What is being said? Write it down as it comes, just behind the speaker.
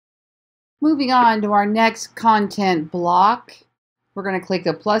Moving on to our next content block. We're going to click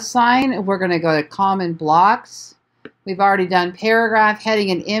the plus sign. We're going to go to common blocks. We've already done paragraph, heading,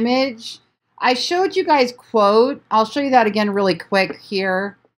 and image. I showed you guys quote. I'll show you that again really quick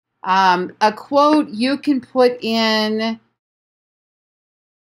here. A quote you can put in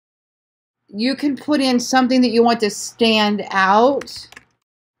something that you want to stand out.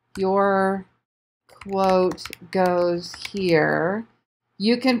 Your quote goes here.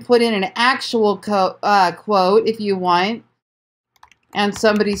 You can put in an actual quote if you want, and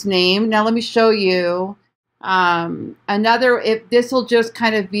somebody's name. Now let me show you if this will just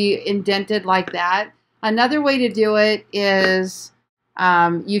kind of be indented like that. Another way to do it is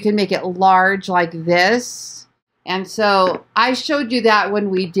you can make it large like this. And so I showed you that when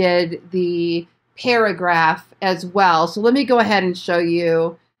we did the paragraph as well. So let me go ahead and show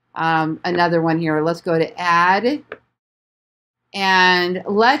you another one here. Let's go to add. And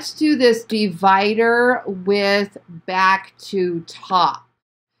let's do this divider with back to top.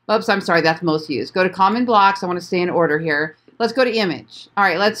 Oops, I'm sorry, that's most used. Go to common blocks. I want to stay in order here. Let's go to image. All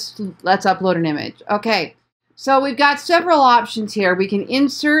right, let's upload an image. Okay, so we've got several options here. We can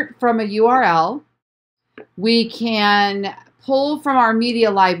insert from a URL. We can pull from our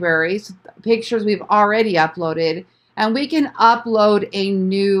media libraries, pictures we've already uploaded, and we can upload a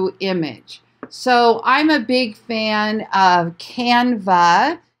new image. So I'm a big fan of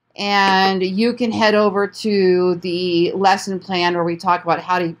Canva, and you can head over to the lesson plan where we talk about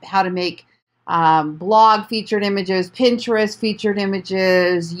how to make blog featured images, Pinterest featured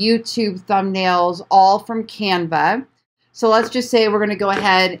images, YouTube thumbnails, all from Canva. So let's just say we're going to go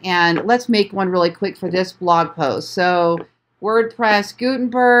ahead and let's make one really quick for this blog post. So WordPress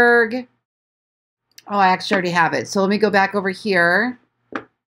Gutenberg. Oh, I actually already have it. So let me go back over here.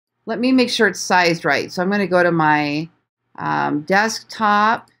 Let me make sure it's sized right. So I'm going to go to my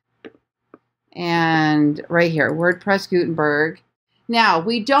desktop and right here, WordPress Gutenberg. Now,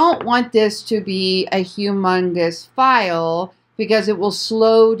 we don't want this to be a humongous file because it will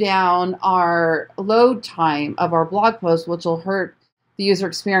slow down our load time of our blog post, which will hurt the user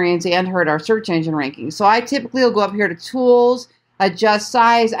experience and hurt our search engine ranking. So I typically will go up here to Tools, Adjust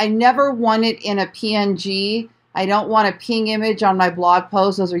Size. I never want it in a PNG. I don't want a ping image on my blog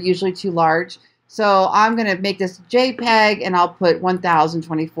posts. Those are usually too large. So I'm going to make this JPEG, and I'll put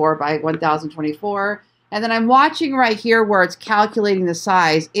 1024 by 1024. And then I'm watching right here where it's calculating the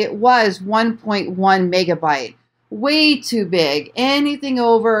size. It was 1.1 megabyte. Way too big. Anything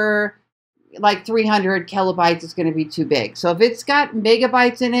over like 300 kilobytes is going to be too big. So if it's got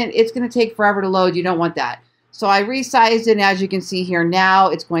megabytes in it, it's going to take forever to load. You don't want that. So I resized it, and as you can see here now,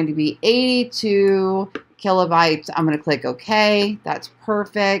 it's going to be 82 kilobytes. I'm going to click OK. That's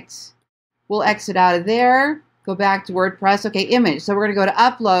perfect. We'll exit out of there. Go back to WordPress. Okay, image. So we're going to go to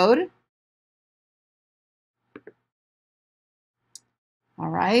upload. All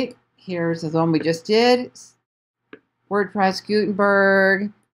right. Here's the one we just did. WordPress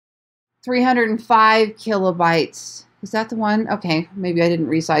Gutenberg. 305 kilobytes. Is that the one? Okay, maybe I didn't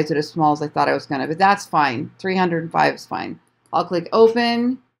resize it as small as I thought I was going to, but that's fine. 305 is fine. I'll click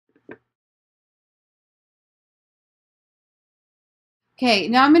open. Okay,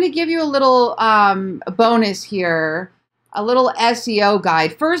 now I'm going to give you a little bonus here, a little SEO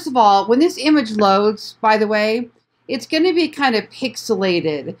guide. First of all, when this image loads, by the way, it's going to be kind of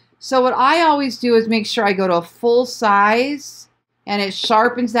pixelated. So what I always do is make sure I go to a full size, and it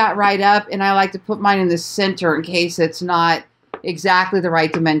sharpens that right up, and I like to put mine in the center in case it's not exactly the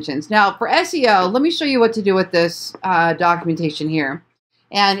right dimensions. Now, for SEO, let me show you what to do with this documentation here.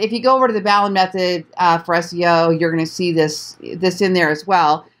 And if you go over to the Ballen method for SEO, you're going to see this in there as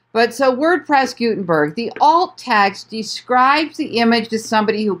well. But so WordPress Gutenberg, the alt text describes the image to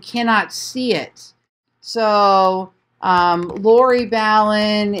somebody who cannot see it. So Lori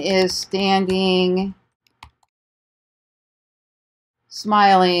Ballen is standing,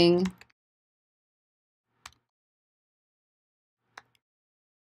 smiling,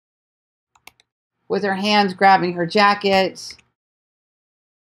 with her hands grabbing her jacket.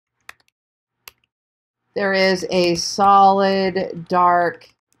 There is a solid dark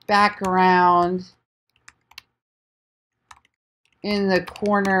background. In the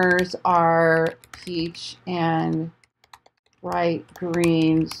corners are peach and bright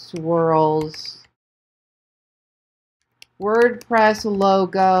green swirls. WordPress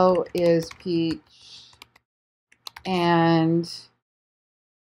logo is peach, and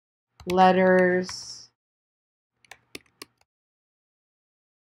letters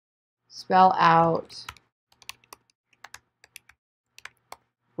spell out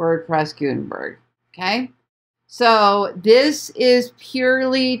WordPress Gutenberg. Okay, So this is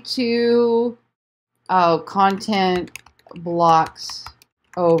purely to, content blocks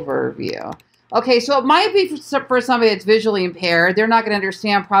overview. Okay, so it might be for somebody that's visually impaired. They're not going to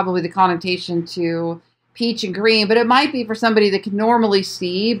understand probably the connotation to peach and green, but it might be for somebody that can normally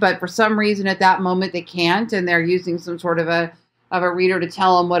see, but for some reason at that moment they can't, and they're using some sort of a reader to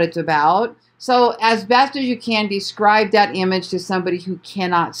tell them what it's about. So as best as you can, describe that image to somebody who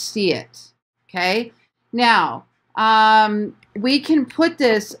cannot see it. Okay. Now, we can put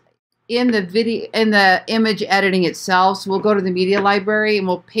this in the video, in the image editing itself. So we'll go to the media library and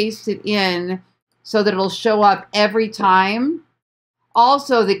we'll paste it in so that it'll show up every time.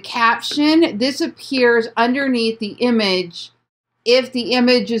 Also, the caption, this appears underneath the image. If the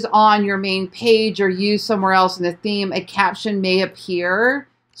image is on your main page or used somewhere else in the theme, a caption may appear.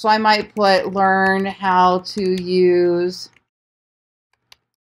 So I might put learn how to use,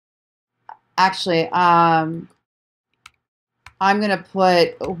 actually, I'm going to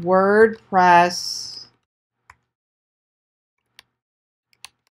put WordPress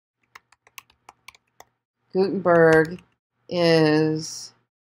Gutenberg is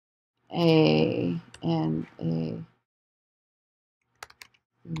a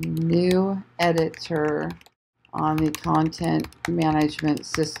new editor on the content management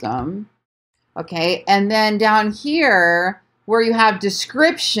system. Okay, and then down here where you have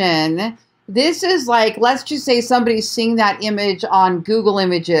description, this is like, let's just say somebody's seeing that image on Google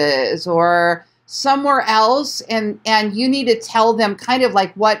Images or somewhere else, and you need to tell them kind of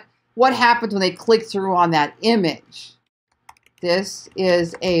like what happens when they click through on that image. This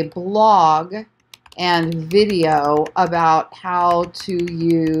is a blog and video about how to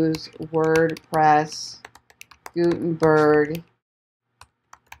use WordPress Gutenberg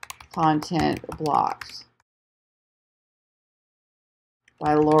content blocks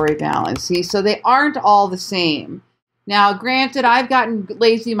by Lori Ballen. See, so they aren't all the same. Now, granted, I've gotten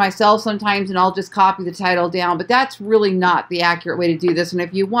lazy myself sometimes and I'll just copy the title down, but that's really not the accurate way to do this. And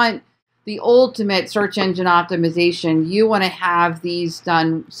if you want the ultimate search engine optimization, you want to have these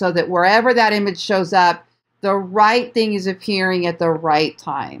done so that wherever that image shows up, the right thing is appearing at the right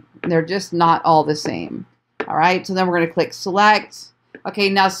time. They're just not all the same. All right, so then we're going to click select. Okay,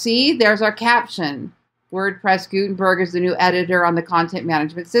 now see, there's our caption. WordPress Gutenberg is the new editor on the content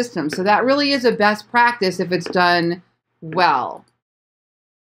management system. So that really is a best practice if it's done well.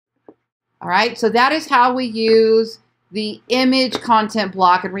 All right, so that is how we use the image content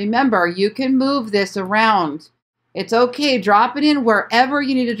block. And remember, you can move this around. It's okay, drop it in wherever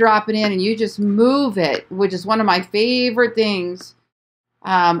you need to drop it in, and you just move it, which is one of my favorite things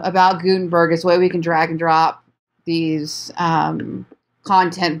about Gutenberg, is the way we can drag and drop these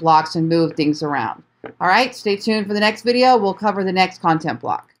content blocks and move things around. All right, stay tuned for the next video. We'll cover the next content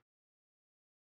block.